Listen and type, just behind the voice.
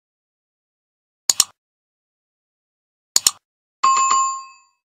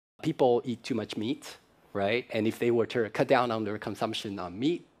People eat too much meat, right? And if they were to cut down on their consumption on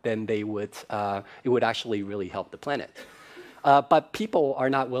meat, then they would, it would actually really help the planet. But people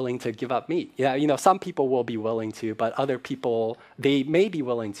are not willing to give up meat. Yeah, some people will be willing to, but other people, they may be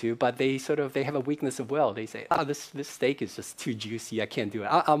willing to, but they have a weakness of will. They say, this steak is just too juicy, I can't do it.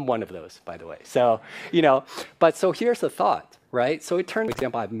 I'm one of those, by the way. So, but so here's the thought, right? So it turns, for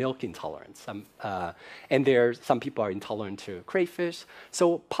example, I have milk intolerance. And some people are intolerant to crayfish.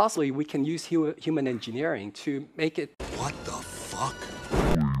 So possibly we can use human engineering to make it. What the fuck?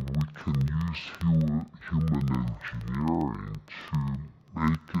 We can use human engineering to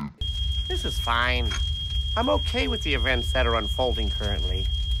make it. This is fine. I'm okay with the events that are unfolding currently.